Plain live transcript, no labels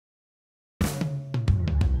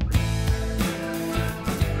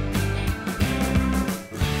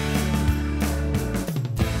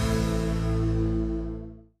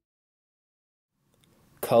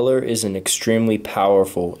Color is an extremely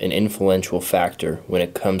powerful and influential factor when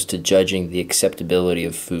it comes to judging the acceptability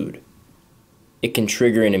of food. It can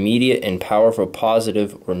trigger an immediate and powerful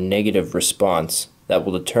positive or negative response that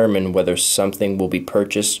will determine whether something will be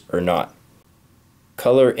purchased or not.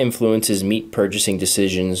 Color influences meat purchasing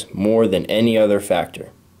decisions more than any other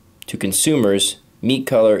factor. To consumers, meat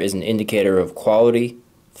color is an indicator of quality,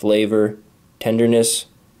 flavor, tenderness,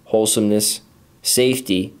 wholesomeness,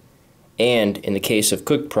 safety, and, in the case of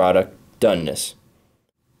cooked product, doneness.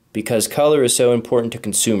 Because color is so important to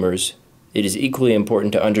consumers, it is equally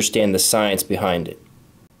important to understand the science behind it.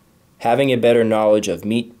 Having a better knowledge of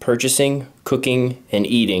meat purchasing, cooking, and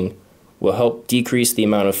eating will help decrease the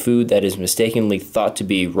amount of food that is mistakenly thought to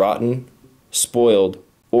be rotten, spoiled,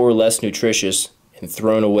 or less nutritious and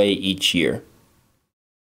thrown away each year.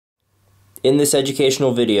 In this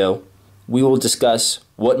educational video, we will discuss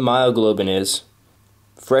what myoglobin is,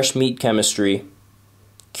 fresh meat chemistry,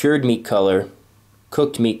 cured meat color,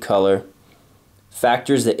 cooked meat color,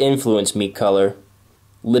 factors that influence meat color,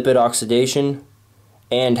 lipid oxidation,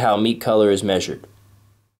 and how meat color is measured.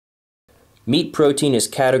 Meat protein is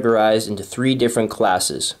categorized into 3 different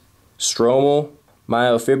classes: stromal,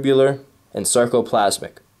 myofibrillar, and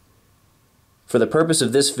sarcoplasmic. For the purpose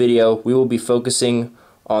of this video, we will be focusing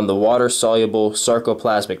on the water-soluble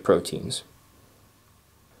sarcoplasmic proteins.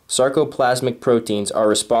 Sarcoplasmic proteins are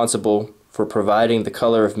responsible for providing the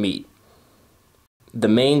color of meat. The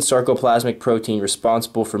main sarcoplasmic protein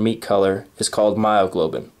responsible for meat color is called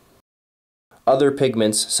myoglobin. Other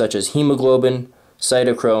pigments such as hemoglobin,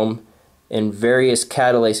 cytochrome, and various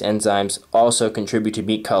catalase enzymes also contribute to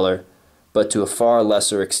meat color, but to a far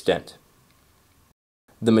lesser extent.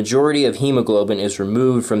 The majority of hemoglobin is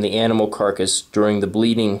removed from the animal carcass during the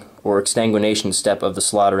bleeding or exsanguination step of the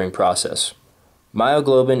slaughtering process.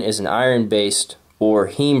 Myoglobin is an iron-based, or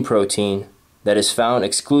heme protein, that is found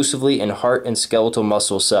exclusively in heart and skeletal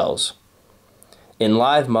muscle cells. In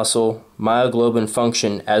live muscle, myoglobin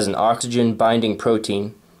functions as an oxygen-binding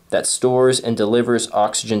protein that stores and delivers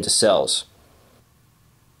oxygen to cells.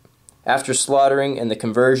 After slaughtering and the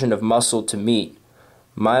conversion of muscle to meat,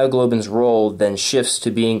 myoglobin's role then shifts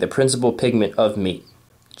to being the principal pigment of meat.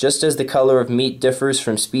 Just as the color of meat differs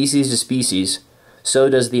from species to species, so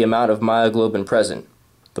does the amount of myoglobin present.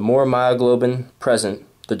 The more myoglobin present,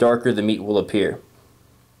 the darker the meat will appear.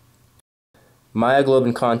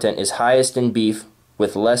 Myoglobin content is highest in beef,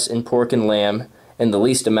 with less in pork and lamb, and the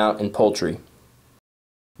least amount in poultry.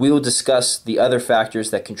 We will discuss the other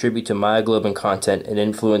factors that contribute to myoglobin content and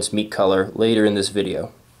influence meat color later in this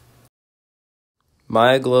video.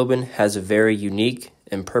 Myoglobin has a very unique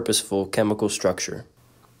and purposeful chemical structure.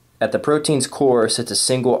 At the protein's core sits a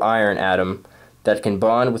single iron atom that can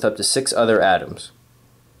bond with up to 6 other atoms.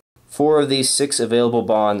 4 of these 6 available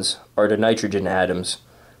bonds are to nitrogen atoms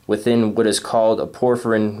within what is called a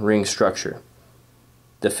porphyrin ring structure.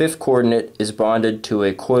 The 5th coordinate is bonded to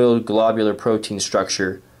a coiled globular protein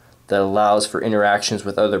structure that allows for interactions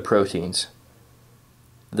with other proteins.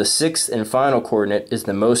 The 6th and final coordinate is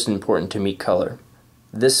the most important to meat color.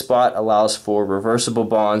 This spot allows for reversible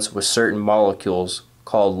bonds with certain molecules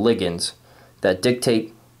called ligands that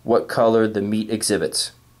dictate what color the meat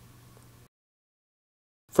exhibits.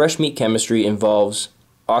 Fresh meat chemistry involves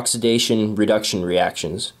oxidation-reduction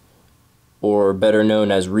reactions, or better known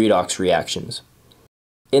as redox reactions.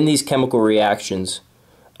 In these chemical reactions,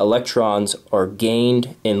 electrons are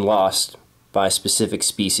gained and lost by a specific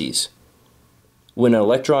species. When an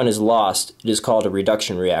electron is lost, it is called a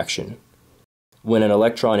reduction reaction. When an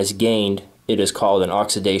electron is gained, it is called an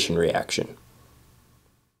oxidation reaction.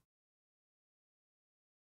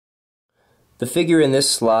 The figure in this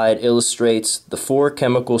slide illustrates the 4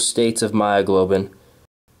 chemical states of myoglobin,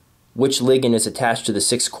 which ligand is attached to the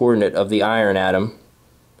 6th coordinate of the iron atom,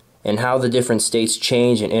 and how the different states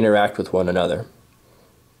change and interact with one another.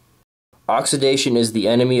 Oxidation is the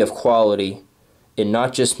enemy of quality in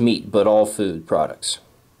not just meat but all food products.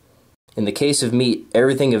 In the case of meat,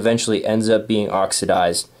 everything eventually ends up being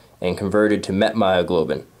oxidized and converted to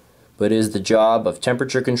metmyoglobin, but it is the job of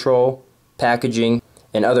temperature control, packaging,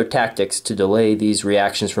 and other tactics to delay these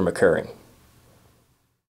reactions from occurring.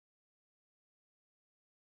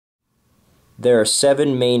 There are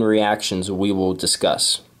 7 main reactions we will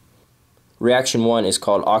discuss. Reaction 1 is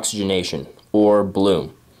called oxygenation, or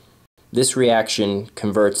bloom. This reaction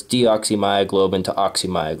converts deoxymyoglobin to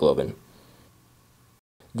oxymyoglobin.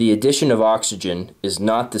 The addition of oxygen is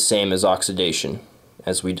not the same as oxidation,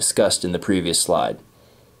 as we discussed in the previous slide.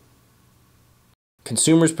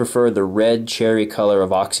 Consumers prefer the red cherry color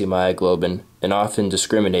of oxymyoglobin and often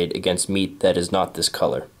discriminate against meat that is not this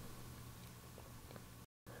color.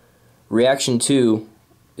 Reaction 2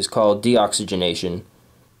 is called deoxygenation.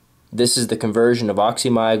 This is the conversion of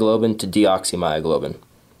oxymyoglobin to deoxymyoglobin.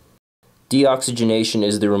 Deoxygenation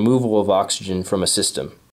is the removal of oxygen from a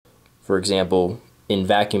system, for example, in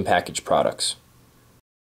vacuum packaged products.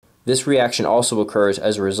 This reaction also occurs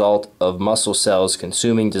as a result of muscle cells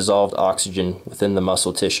consuming dissolved oxygen within the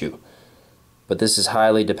muscle tissue, but this is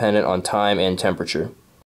highly dependent on time and temperature.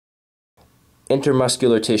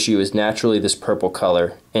 Intermuscular tissue is naturally this purple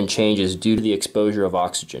color and changes due to the exposure of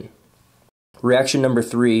oxygen. Reaction number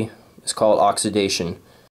 3 is called oxidation.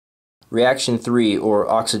 Reaction 3, or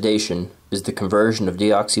oxidation, is the conversion of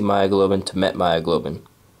deoxymyoglobin to metmyoglobin.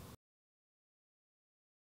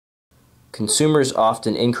 Consumers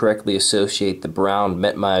often incorrectly associate the brown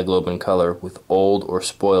metmyoglobin color with old or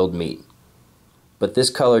spoiled meat, but this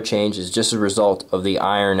color change is just a result of the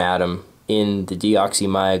iron atom in the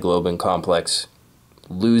deoxymyoglobin complex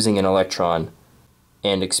losing an electron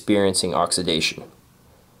and experiencing oxidation.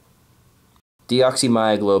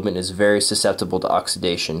 Deoxymyoglobin is very susceptible to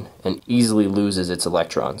oxidation and easily loses its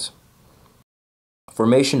electrons.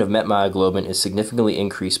 Formation of metmyoglobin is significantly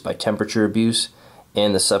increased by temperature abuse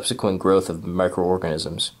and the subsequent growth of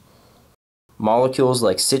microorganisms. Molecules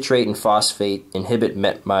like citrate and phosphate inhibit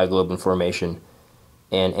metmyoglobin formation,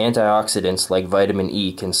 and antioxidants like vitamin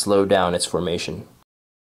E can slow down its formation.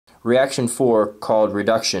 Reaction 4, called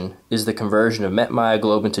reduction, is the conversion of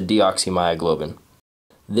metmyoglobin to deoxymyoglobin.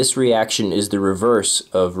 This reaction is the reverse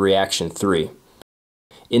of reaction 3.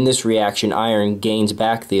 In this reaction, iron gains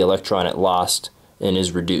back the electron it lost and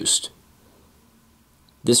is reduced.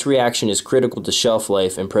 This reaction is critical to shelf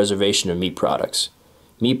life and preservation of meat products.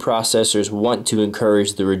 Meat processors want to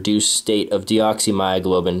encourage the reduced state of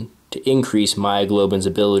deoxymyoglobin to increase myoglobin's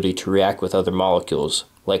ability to react with other molecules,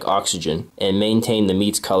 like oxygen, and maintain the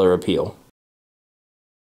meat's color appeal.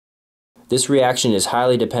 This reaction is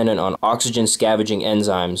highly dependent on oxygen scavenging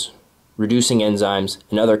enzymes, reducing enzymes,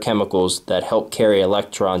 and other chemicals that help carry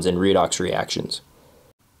electrons in redox reactions.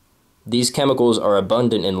 These chemicals are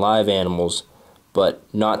abundant in live animals, but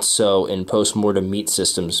not so in post-mortem meat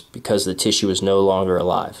systems because the tissue is no longer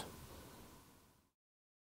alive.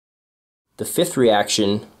 The 5th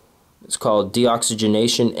reaction is called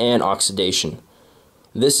deoxygenation and oxidation.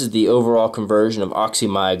 This is the overall conversion of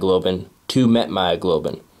oxymyoglobin to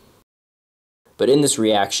metmyoglobin. But in this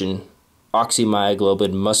reaction,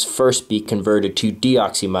 oxymyoglobin must first be converted to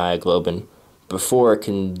deoxymyoglobin before it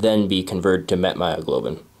can then be converted to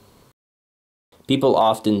metmyoglobin. People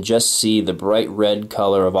often just see the bright red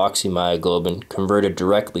color of oxymyoglobin converted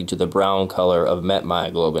directly to the brown color of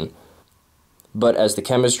metmyoglobin. But as the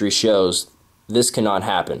chemistry shows, this cannot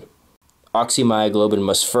happen. Oxymyoglobin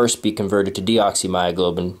must first be converted to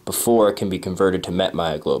deoxymyoglobin before it can be converted to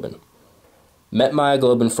metmyoglobin.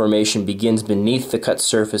 Metmyoglobin formation begins beneath the cut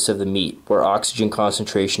surface of the meat, where oxygen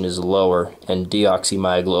concentration is lower and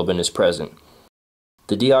deoxymyoglobin is present.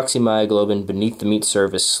 The deoxymyoglobin beneath the meat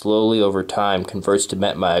surface slowly over time converts to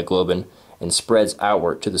metmyoglobin and spreads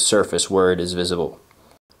outward to the surface where it is visible.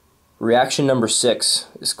 Reaction number 6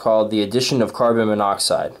 is called the addition of carbon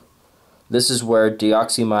monoxide. This is where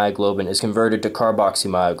deoxymyoglobin is converted to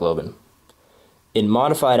carboxymyoglobin. In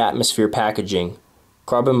modified atmosphere packaging,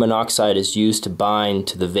 carbon monoxide is used to bind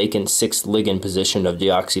to the vacant 6th ligand position of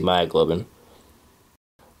deoxymyoglobin.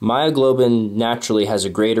 Myoglobin naturally has a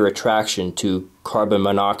greater attraction to carbon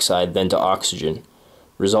monoxide than to oxygen,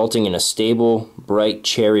 resulting in a stable, bright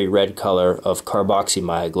cherry red color of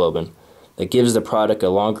carboxymyoglobin that gives the product a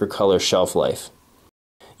longer color shelf life.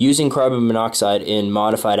 Using carbon monoxide in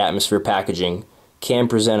modified atmosphere packaging can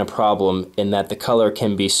present a problem in that the color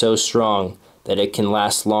can be so strong that it can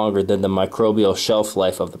last longer than the microbial shelf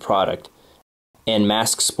life of the product, and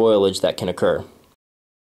mask spoilage that can occur.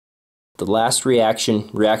 The last reaction,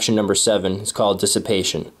 reaction number 7, is called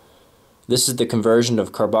dissipation. This is the conversion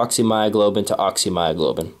of carboxymyoglobin to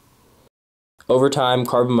oxymyoglobin. Over time,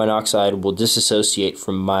 carbon monoxide will dissociate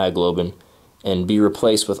from myoglobin and be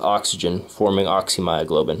replaced with oxygen, forming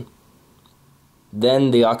oxymyoglobin.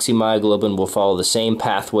 Then the oxymyoglobin will follow the same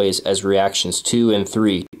pathways as reactions 2 and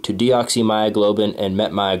 3 to deoxymyoglobin and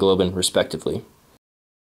metmyoglobin respectively.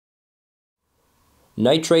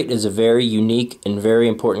 Nitrate is a very unique and very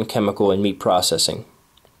important chemical in meat processing.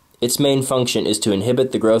 Its main function is to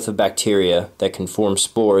inhibit the growth of bacteria that can form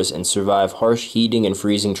spores and survive harsh heating and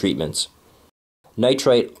freezing treatments.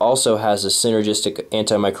 Nitrate also has a synergistic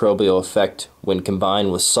antimicrobial effect when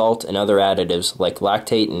combined with salt and other additives like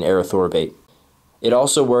lactate and erythorbate. It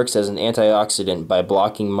also works as an antioxidant by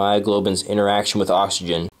blocking myoglobin's interaction with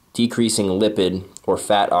oxygen, decreasing lipid or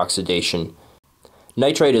fat oxidation.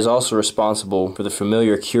 Nitrate is also responsible for the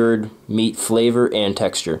familiar cured meat flavor and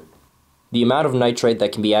texture. The amount of nitrite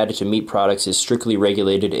that can be added to meat products is strictly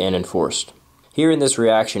regulated and enforced. Here in this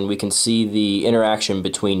reaction, we can see the interaction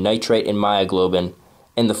between nitrite and myoglobin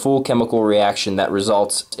and the full chemical reaction that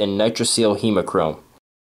results in nitrosyl hemochrome.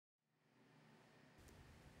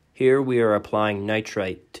 Here we are applying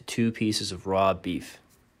nitrite to 2 pieces of raw beef.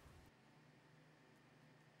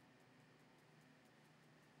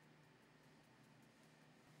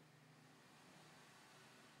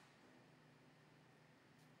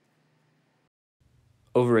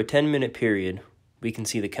 Over a 10-minute period, we can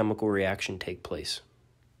see the chemical reaction take place.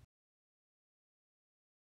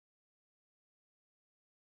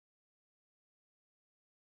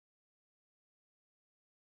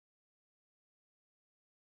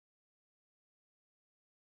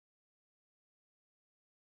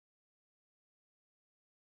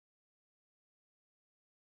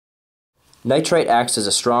 Nitrite acts as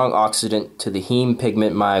a strong oxidant to the heme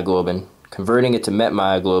pigment myoglobin, converting it to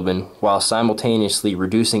metmyoglobin while simultaneously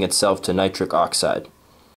reducing itself to nitric oxide.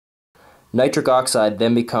 Nitric oxide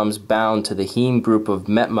then becomes bound to the heme group of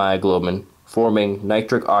metmyoglobin, forming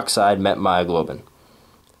nitric oxide metmyoglobin.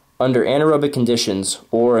 Under anaerobic conditions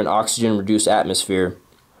or an oxygen-reduced atmosphere,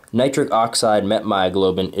 nitric oxide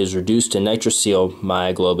metmyoglobin is reduced to nitrosyl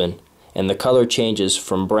myoglobin, and the color changes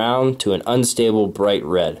from brown to an unstable bright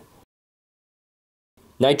red.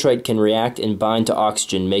 Nitrite can react and bind to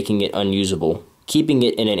oxygen, making it unusable. Keeping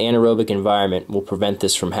it in an anaerobic environment will prevent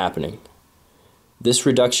this from happening. This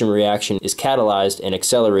reduction reaction is catalyzed and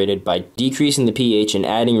accelerated by decreasing the pH and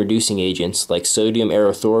adding reducing agents like sodium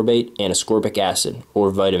erythorbate and ascorbic acid,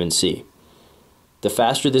 or vitamin C. The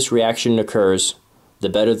faster this reaction occurs, the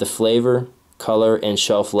better the flavor, color, and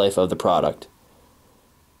shelf life of the product.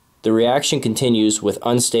 The reaction continues with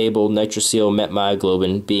unstable nitrosyl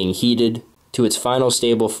metmyoglobin being heated to its final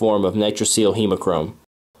stable form of nitrosyl hemochrome.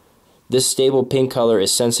 This stable pink color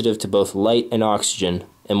is sensitive to both light and oxygen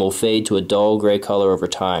and will fade to a dull gray color over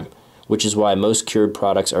time, which is why most cured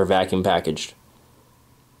products are vacuum packaged.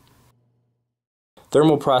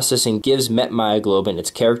 Thermal processing gives metmyoglobin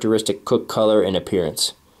its characteristic cooked color and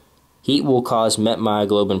appearance. Heat will cause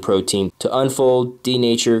metmyoglobin protein to unfold,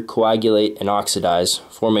 denature, coagulate, and oxidize,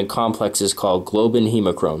 forming complexes called globin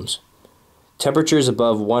hemochromes. Temperatures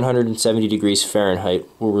above 170 degrees Fahrenheit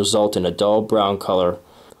will result in a dull brown color,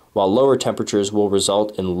 while lower temperatures will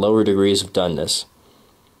result in lower degrees of doneness.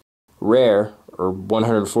 Rare, or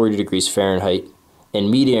 140 degrees Fahrenheit,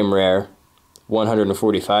 and medium rare,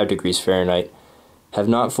 145 degrees Fahrenheit, have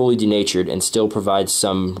not fully denatured and still provide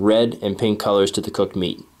some red and pink colors to the cooked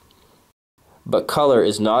meat. But color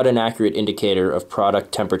is not an accurate indicator of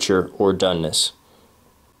product temperature or doneness.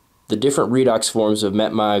 The different redox forms of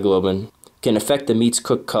metmyoglobin can affect the meat's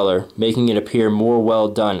cooked color, making it appear more well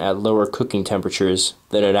done at lower cooking temperatures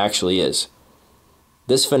than it actually is.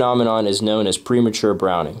 This phenomenon is known as premature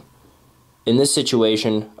browning. In this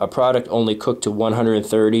situation, a product only cooked to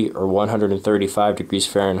 130 or 135 degrees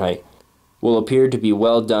Fahrenheit will appear to be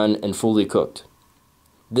well done and fully cooked.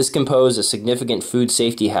 This can pose a significant food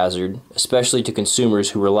safety hazard, especially to consumers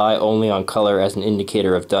who rely only on color as an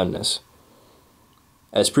indicator of doneness.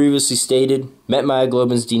 As previously stated,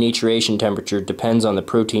 metmyoglobin's denaturation temperature depends on the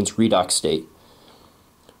protein's redox state.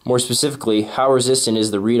 More specifically, how resistant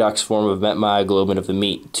is the redox form of metmyoglobin of the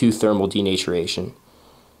meat to thermal denaturation.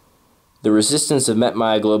 The resistance of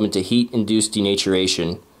metmyoglobin to heat-induced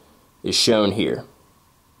denaturation is shown here.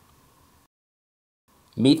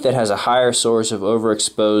 Meat that has a higher source of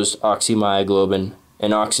overexposed oxymyoglobin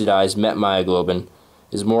and oxidized metmyoglobin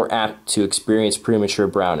is more apt to experience premature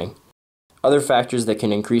browning. Other factors that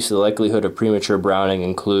can increase the likelihood of premature browning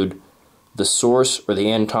include the source or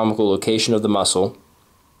the anatomical location of the muscle,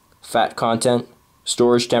 fat content,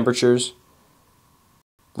 storage temperatures,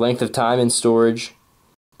 length of time in storage,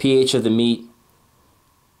 pH of the meat,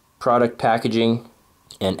 product packaging,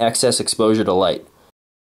 and excess exposure to light.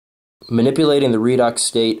 Manipulating the redox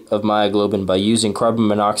state of myoglobin by using carbon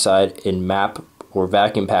monoxide in MAP or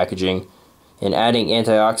vacuum packaging and adding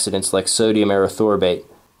antioxidants like sodium erythorbate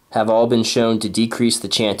have all been shown to decrease the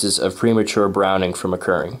chances of premature browning from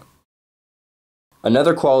occurring.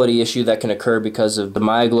 Another quality issue that can occur because of the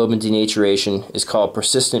myoglobin denaturation is called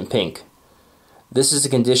persistent pink. This is a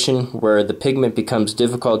condition where the pigment becomes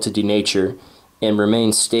difficult to denature and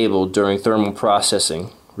remains stable during thermal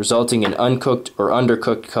processing, resulting in uncooked or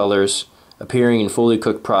undercooked colors appearing in fully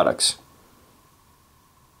cooked products.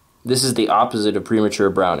 This is the opposite of premature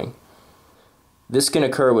browning. This can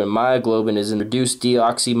occur when myoglobin is in reduced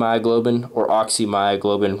deoxymyoglobin or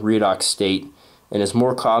oxymyoglobin redox state and is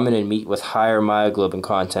more common in meat with higher myoglobin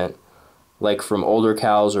content, like from older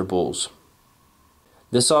cows or bulls.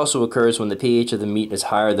 This also occurs when the pH of the meat is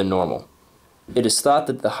higher than normal. It is thought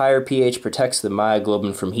that the higher pH protects the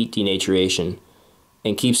myoglobin from heat denaturation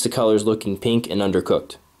and keeps the colors looking pink and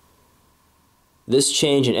undercooked. This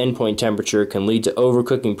change in endpoint temperature can lead to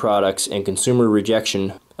overcooking products and consumer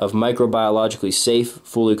rejection of microbiologically safe,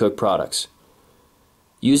 fully cooked products.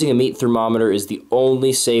 Using a meat thermometer is the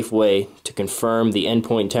only safe way to confirm the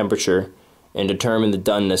endpoint temperature and determine the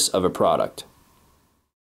doneness of a product.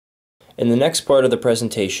 In the next part of the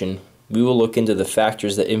presentation, we will look into the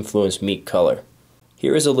factors that influence meat color.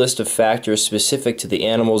 Here is a list of factors specific to the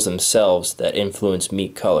animals themselves that influence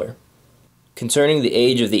meat color. Concerning the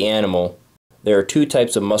age of the animal, there are two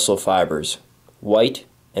types of muscle fibers, white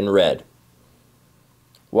and red.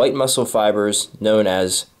 White muscle fibers, known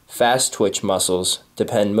as fast twitch muscles,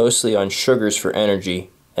 depend mostly on sugars for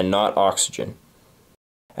energy and not oxygen.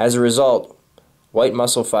 As a result, white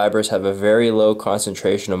muscle fibers have a very low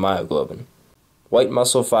concentration of myoglobin. White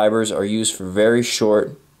muscle fibers are used for very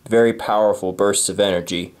short, very powerful bursts of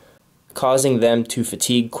energy, causing them to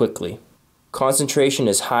fatigue quickly. Concentration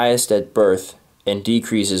is highest at birth and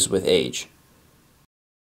decreases with age.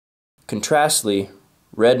 Contrastly,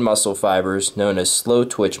 red muscle fibers, known as slow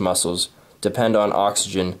twitch muscles, depend on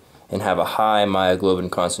oxygen and have a high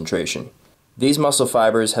myoglobin concentration. These muscle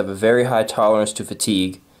fibers have a very high tolerance to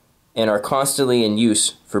fatigue and are constantly in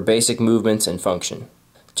use for basic movements and function.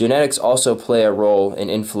 Genetics also play a role in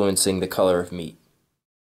influencing the color of meat.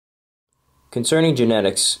 Concerning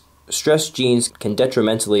genetics, stress genes can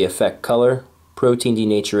detrimentally affect color, protein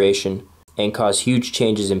denaturation, and cause huge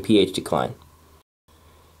changes in pH decline.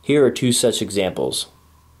 Here are two such examples.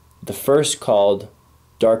 The first called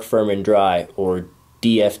dark, firm, and dry, or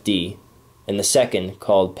DFD, and the second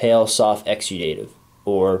called pale, soft, exudative,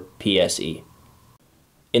 or PSE.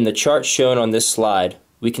 In the chart shown on this slide,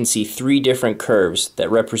 we can see three different curves that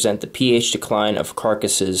represent the pH decline of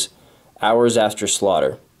carcasses hours after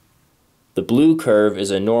slaughter. The blue curve is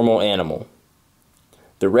a normal animal.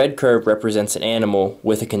 The red curve represents an animal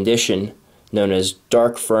with a condition known as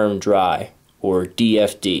dark, firm, dry, or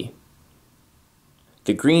DFD.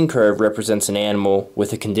 The green curve represents an animal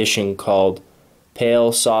with a condition called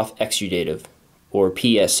pale, soft, exudative, or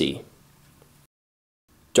PSE.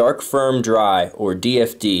 Dark, firm, dry, or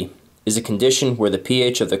DFD, is a condition where the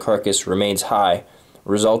pH of the carcass remains high,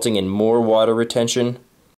 resulting in more water retention,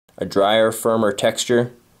 a drier, firmer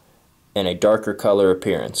texture, and a darker color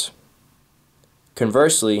appearance.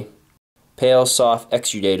 Conversely, pale, soft,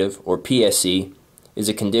 exudative, or PSE, is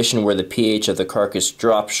a condition where the pH of the carcass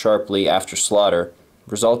drops sharply after slaughter,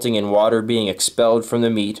 resulting in water being expelled from the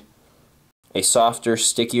meat, a softer,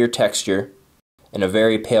 stickier texture, and a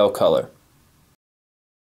very pale color.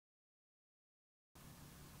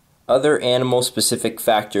 Other animal-specific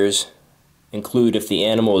factors include if the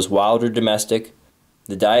animal is wild or domestic,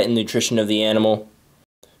 the diet and nutrition of the animal,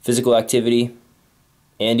 physical activity,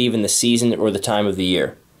 and even the season or the time of the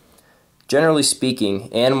year. Generally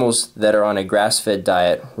speaking, animals that are on a grass-fed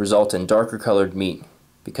diet result in darker colored meat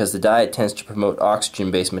because the diet tends to promote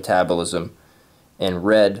oxygen-based metabolism and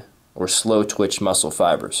red or slow-twitch muscle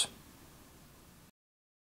fibers.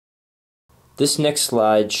 This next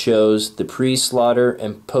slide shows the pre-slaughter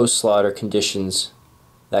and post-slaughter conditions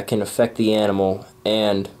that can affect the animal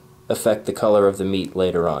and affect the color of the meat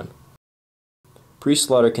later on.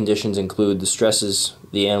 Pre-slaughter conditions include the stresses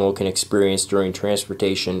the animal can experience during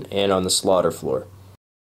transportation and on the slaughter floor.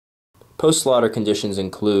 Post-slaughter conditions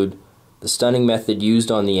include the stunning method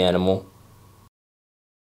used on the animal,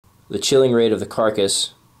 the chilling rate of the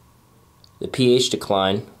carcass, the pH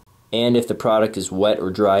decline, and if the product is wet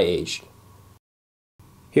or dry aged.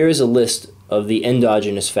 Here is a list of the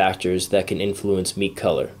endogenous factors that can influence meat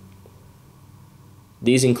color.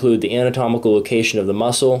 These include the anatomical location of the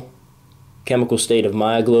muscle, chemical state of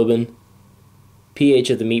myoglobin, pH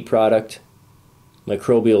of the meat product,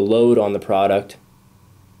 microbial load on the product,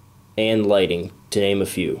 and lighting, to name a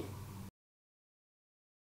few.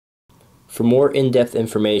 For more in-depth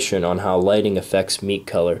information on how lighting affects meat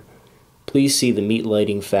color, please see the Meat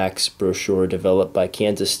Lighting Facts brochure developed by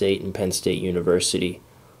Kansas State and Penn State University,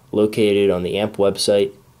 located on the AAMP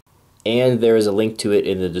website, and there is a link to it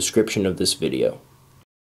in the description of this video.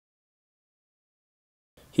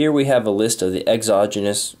 Here we have a list of the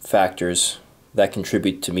exogenous factors that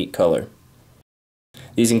contribute to meat color.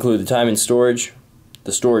 These include the time in storage,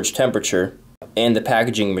 the storage temperature, and the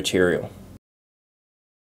packaging material.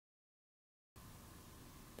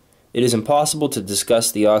 It is impossible to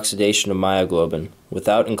discuss the oxidation of myoglobin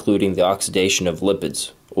without including the oxidation of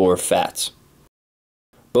lipids, or fats.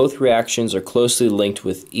 Both reactions are closely linked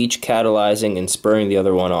with each catalyzing and spurring the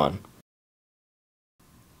other one on.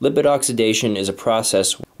 Lipid oxidation is a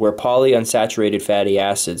process where polyunsaturated fatty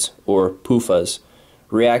acids, or PUFAs,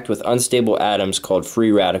 react with unstable atoms called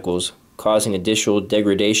free radicals, causing additional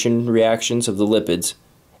degradation reactions of the lipids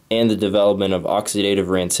and the development of oxidative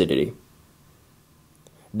rancidity.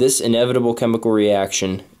 This inevitable chemical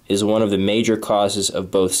reaction is one of the major causes of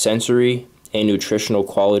both sensory and nutritional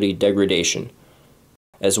quality degradation,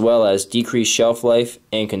 as well as decreased shelf life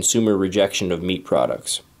and consumer rejection of meat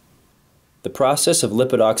products. The process of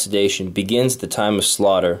lipid oxidation begins at the time of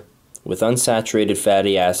slaughter with unsaturated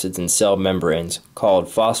fatty acids in cell membranes, called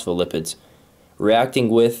phospholipids, reacting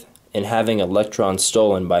with and having electrons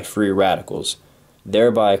stolen by free radicals,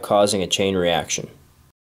 thereby causing a chain reaction.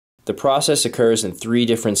 The process occurs in 3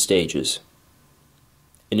 different stages: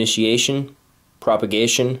 initiation,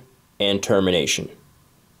 propagation, and termination.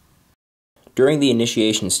 During the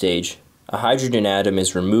initiation stage, a hydrogen atom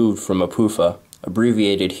is removed from a PUFA,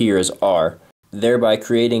 abbreviated here as R, thereby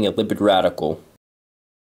creating a lipid radical.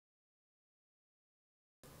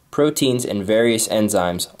 Proteins and various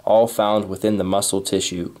enzymes, all found within the muscle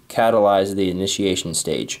tissue, catalyze the initiation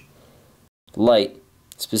stage. Light,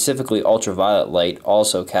 specifically ultraviolet light,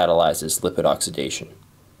 also catalyzes lipid oxidation.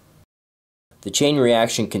 The chain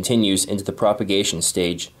reaction continues into the propagation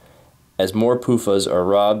stage as more PUFAs are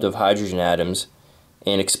robbed of hydrogen atoms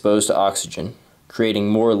and exposed to oxygen, creating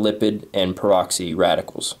more lipid and peroxy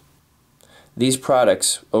radicals. These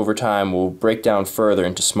products, over time, will break down further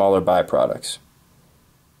into smaller byproducts.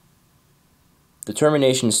 The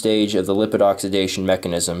termination stage of the lipid oxidation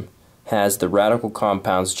mechanism has the radical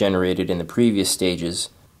compounds generated in the previous stages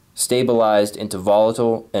stabilized into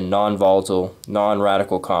volatile and non-volatile,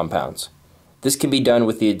 non-radical compounds. This can be done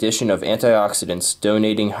with the addition of antioxidants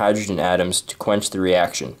donating hydrogen atoms to quench the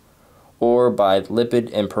reaction, or by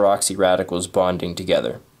lipid and peroxy radicals bonding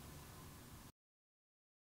together.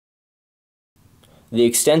 The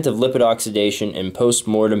extent of lipid oxidation in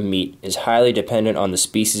post-mortem meat is highly dependent on the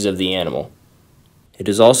species of the animal. It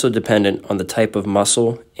is also dependent on the type of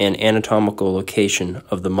muscle and anatomical location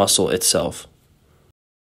of the muscle itself.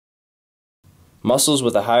 Muscles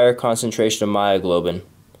with a higher concentration of myoglobin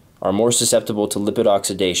are more susceptible to lipid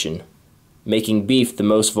oxidation, making beef the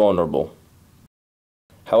most vulnerable.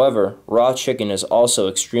 However, raw chicken is also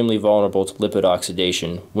extremely vulnerable to lipid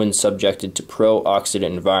oxidation when subjected to pro-oxidant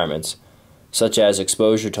environments, such as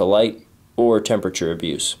exposure to light or temperature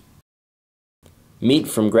abuse. Meat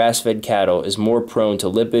from grass-fed cattle is more prone to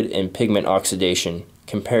lipid and pigment oxidation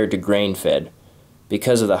compared to grain-fed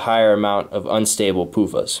because of the higher amount of unstable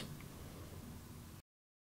PUFAs.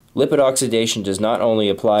 Lipid oxidation does not only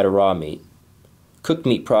apply to raw meat. Cooked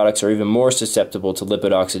meat products are even more susceptible to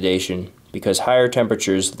lipid oxidation because higher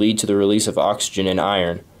temperatures lead to the release of oxygen and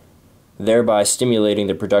iron, thereby stimulating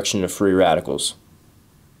the production of free radicals.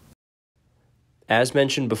 As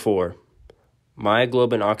mentioned before,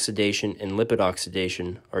 myoglobin oxidation and lipid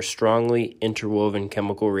oxidation are strongly interwoven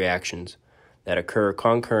chemical reactions that occur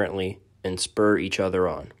concurrently and spur each other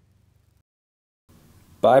on.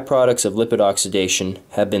 Byproducts of lipid oxidation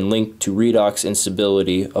have been linked to redox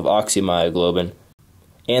instability of oxymyoglobin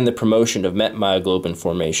and the promotion of metmyoglobin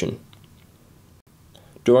formation.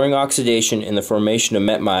 During oxidation and the formation of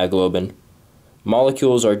metmyoglobin,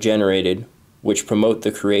 molecules are generated which promote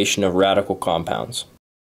the creation of radical compounds.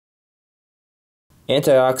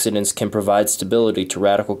 Antioxidants can provide stability to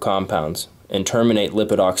radical compounds and terminate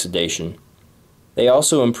lipid oxidation. They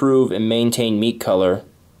also improve and maintain meat color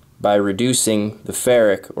by reducing the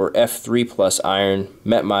ferric or F3+ iron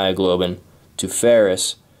metmyoglobin to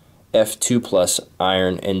ferrous F2+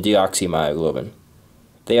 iron and deoxymyoglobin.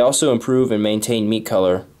 They also improve and maintain meat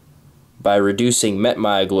color by reducing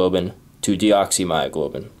metmyoglobin to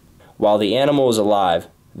deoxymyoglobin. While the animal is alive,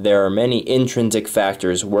 there are many intrinsic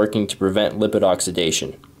factors working to prevent lipid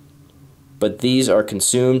oxidation, but these are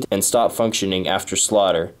consumed and stop functioning after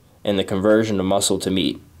slaughter and the conversion of muscle to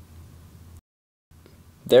meat.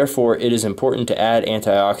 Therefore, it is important to add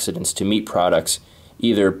antioxidants to meat products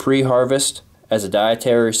either pre-harvest as a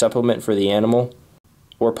dietary supplement for the animal,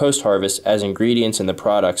 or post-harvest as ingredients in the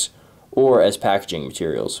products or as packaging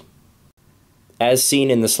materials. As seen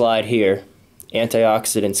in the slide here,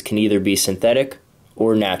 antioxidants can either be synthetic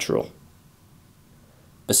or natural.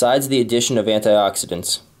 Besides the addition of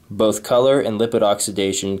antioxidants, both color and lipid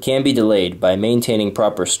oxidation can be delayed by maintaining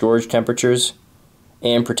proper storage temperatures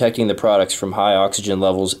and protecting the products from high oxygen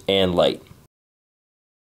levels and light.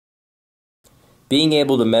 Being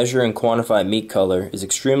able to measure and quantify meat color is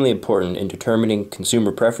extremely important in determining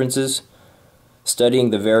consumer preferences, studying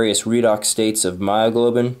the various redox states of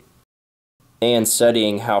myoglobin, and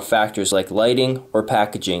studying how factors like lighting or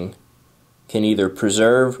packaging can either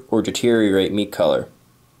preserve or deteriorate meat color.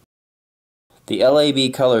 The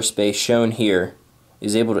LAB color space shown here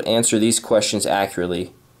is able to answer these questions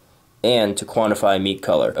accurately and to quantify meat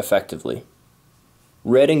color effectively.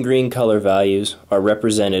 Red and green color values are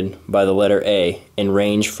represented by the letter A and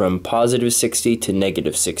range from +60 to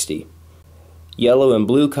 -60. Yellow and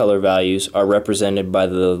blue color values are represented by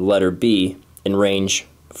the letter B and range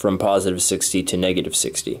from +60 to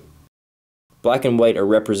 -60. Black and white are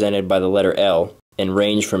represented by the letter L and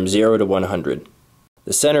range from 0 to 100.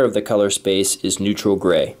 The center of the color space is neutral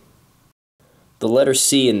gray. The letter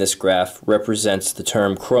C in this graph represents the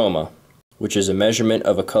term chroma, which is a measurement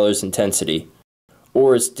of a color's intensity,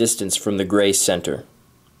 or its distance from the gray center.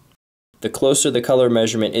 The closer the color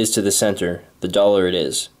measurement is to the center, the duller it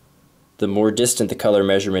is. The more distant the color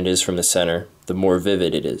measurement is from the center, the more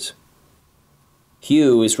vivid it is.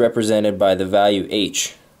 Hue is represented by the value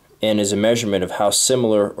H, and is a measurement of how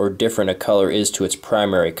similar or different a color is to its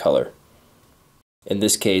primary color. In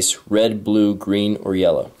this case, red, blue, green, or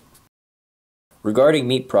yellow. Regarding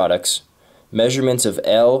meat products, measurements of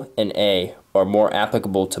L and A are more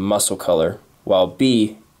applicable to muscle color, while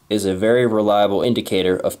B is a very reliable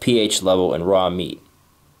indicator of pH level in raw meat.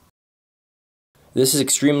 This is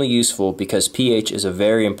extremely useful because pH is a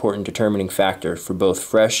very important determining factor for both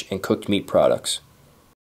fresh and cooked meat products.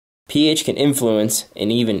 pH can influence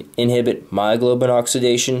and even inhibit myoglobin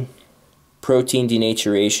oxidation, protein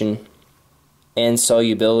denaturation, and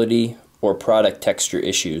solubility or product texture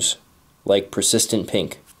issues, like persistent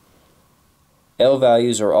pink. L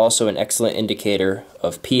values are also an excellent indicator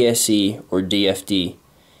of PSE or DFD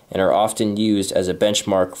and are often used as a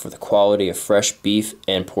benchmark for the quality of fresh beef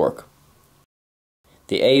and pork.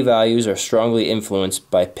 The A values are strongly influenced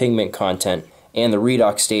by pigment content and the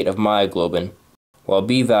redox state of myoglobin, while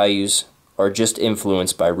B values are just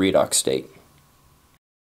influenced by redox state.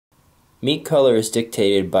 Meat color is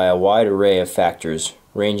dictated by a wide array of factors,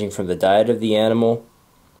 ranging from the diet of the animal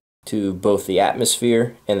to both the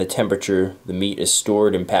atmosphere and the temperature the meat is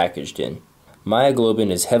stored and packaged in.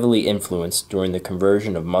 Myoglobin is heavily influenced during the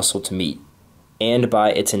conversion of muscle to meat and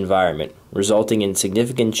by its environment, resulting in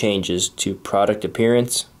significant changes to product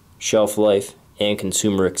appearance, shelf life, and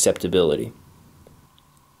consumer acceptability.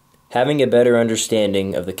 Having a better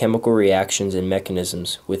understanding of the chemical reactions and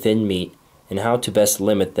mechanisms within meat and how to best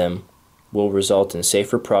limit them will result in a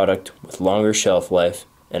safer product with longer shelf life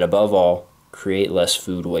and, above all, create less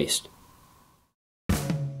food waste.